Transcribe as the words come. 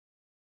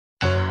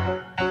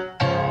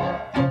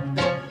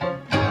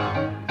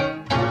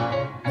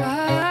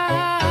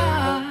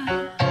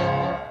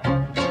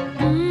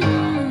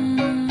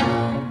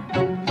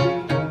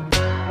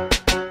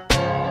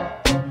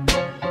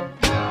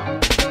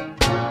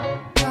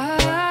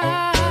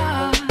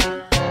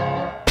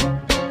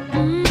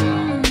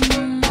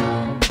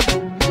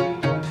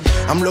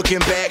I'm looking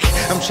back,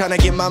 I'm trying to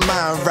get my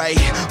mind right.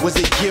 Was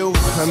it you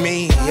or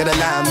me in the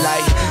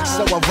limelight?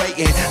 So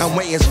I'm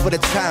waiting for the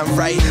time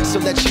right. So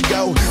let you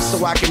go,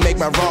 so I can make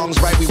my wrongs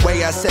right. We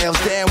weigh ourselves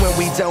down when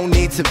we don't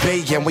need to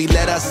be, and we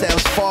let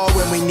ourselves fall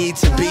when we need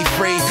to be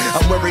free.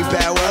 I'm worried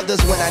about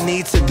others when I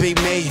need to be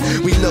me.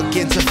 We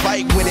looking to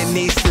fight when it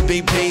needs to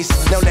be peace.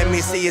 Now let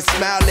me see you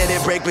smile, let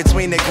it break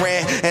between the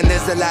grand. And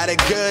there's a lot of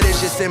good,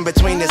 it's just in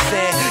between the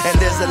sand. And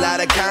there's a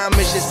lot of calm,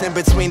 it's just in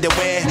between the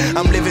win.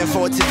 I'm living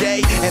for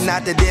today and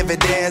not the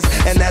dividends,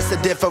 and that's the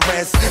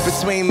difference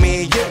between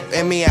me and you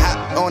and me and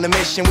hop on a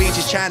mission. We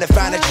just trying to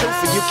find the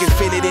truth, and you can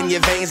feel it in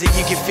your veins and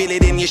you can feel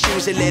it in your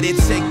shoes, and let it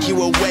take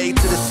you away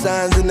to the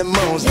suns and the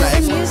moons. You're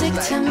like the music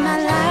to my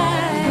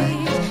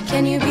life.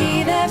 Can you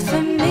be there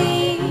for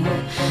me?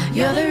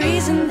 You're the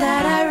reason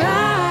that I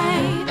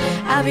write.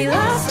 I'll be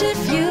lost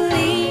if you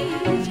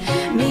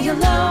leave me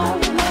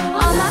alone,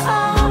 on my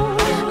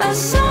own. A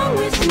song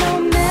with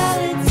no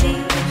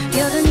melody.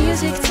 You're the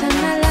music to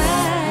my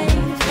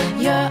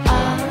life. You're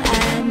all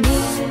I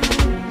need.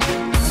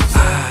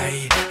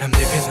 I am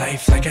living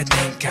life like I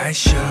think I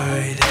should.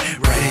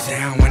 Write it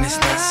down when it's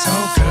not so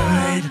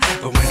good,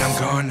 but when I'm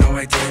gone, know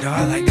I did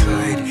all I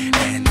could.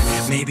 And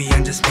maybe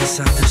I'm just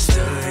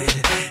misunderstood.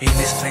 In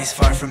this place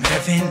far from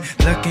heaven,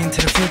 looking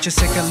to the future,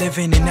 sick of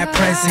living in that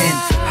present.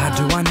 How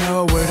do I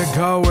know where to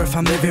go or if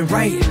I'm living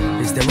right?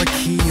 Is there a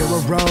key or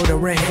a road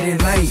or a hidden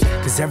light?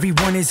 Cause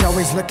everyone is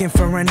always looking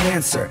for an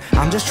answer.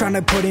 I'm just trying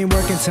to put in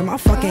work until my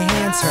fucking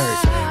hands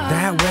hurt.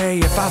 That way,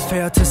 if I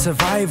fail to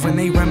survive, when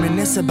they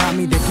reminisce about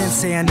me, they can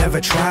say I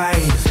never tried.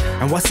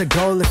 And what's the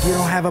goal if you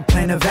don't have a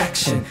plan of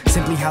action?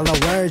 Simply hollow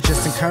words,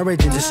 just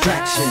encouraging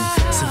distraction.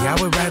 See, I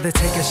would rather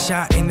take a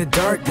shot in the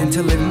dark than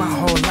to live my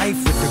whole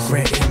life with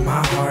regret in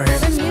my heart. You're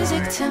the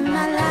music to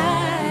my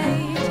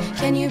life.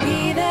 Can you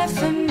be there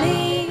for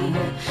me?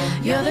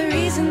 You're the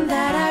reason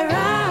that I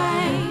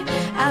write.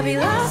 I'll be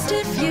lost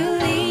if you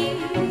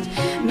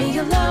leave me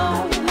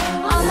alone,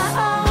 on my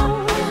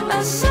own.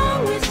 A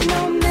song with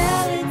no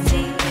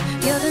melody.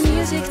 You're the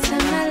music to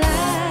my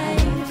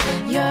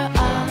life. You're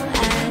all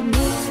I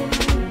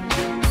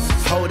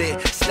need. hold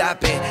it,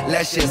 stop it,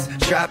 let's just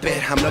drop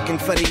it. I'm looking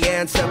for the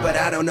answer, but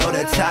I don't know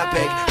the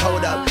topic.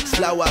 Hold up,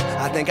 slow up,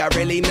 I think I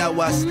really know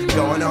what's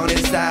going on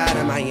inside.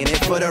 Am I in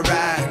it for the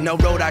ride? No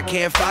road I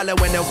can't follow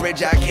and no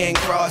bridge I can't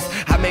cross.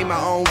 I made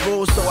my own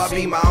rules, so I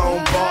be my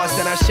own boss.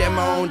 And I share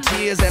my own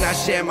tears and I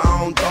share my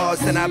own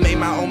thoughts. And I made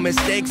my own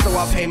mistakes, so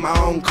I pay my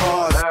own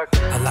cost.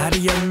 A lot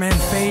of young men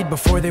fade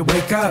before they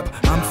wake up.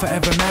 I'm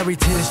forever married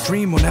to this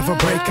dream, will never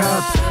break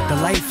up. The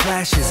light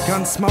flashes,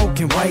 gun smoke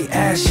and white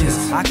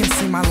ashes. I can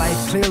see my life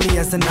clearly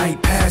as the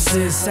night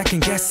passes.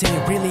 Second guessing,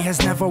 it really has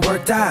never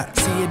worked out.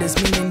 See it as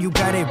meaning you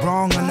got it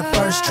wrong on the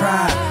first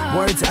try.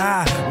 Words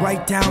I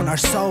write down are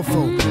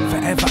soulful.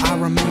 Forever I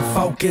remain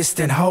focused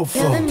and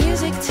hopeful. You're the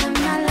music to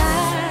my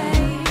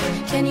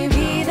life. Can you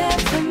be there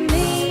for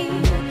me?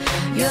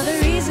 You're the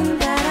reason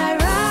that I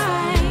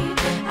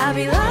write. I'll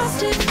be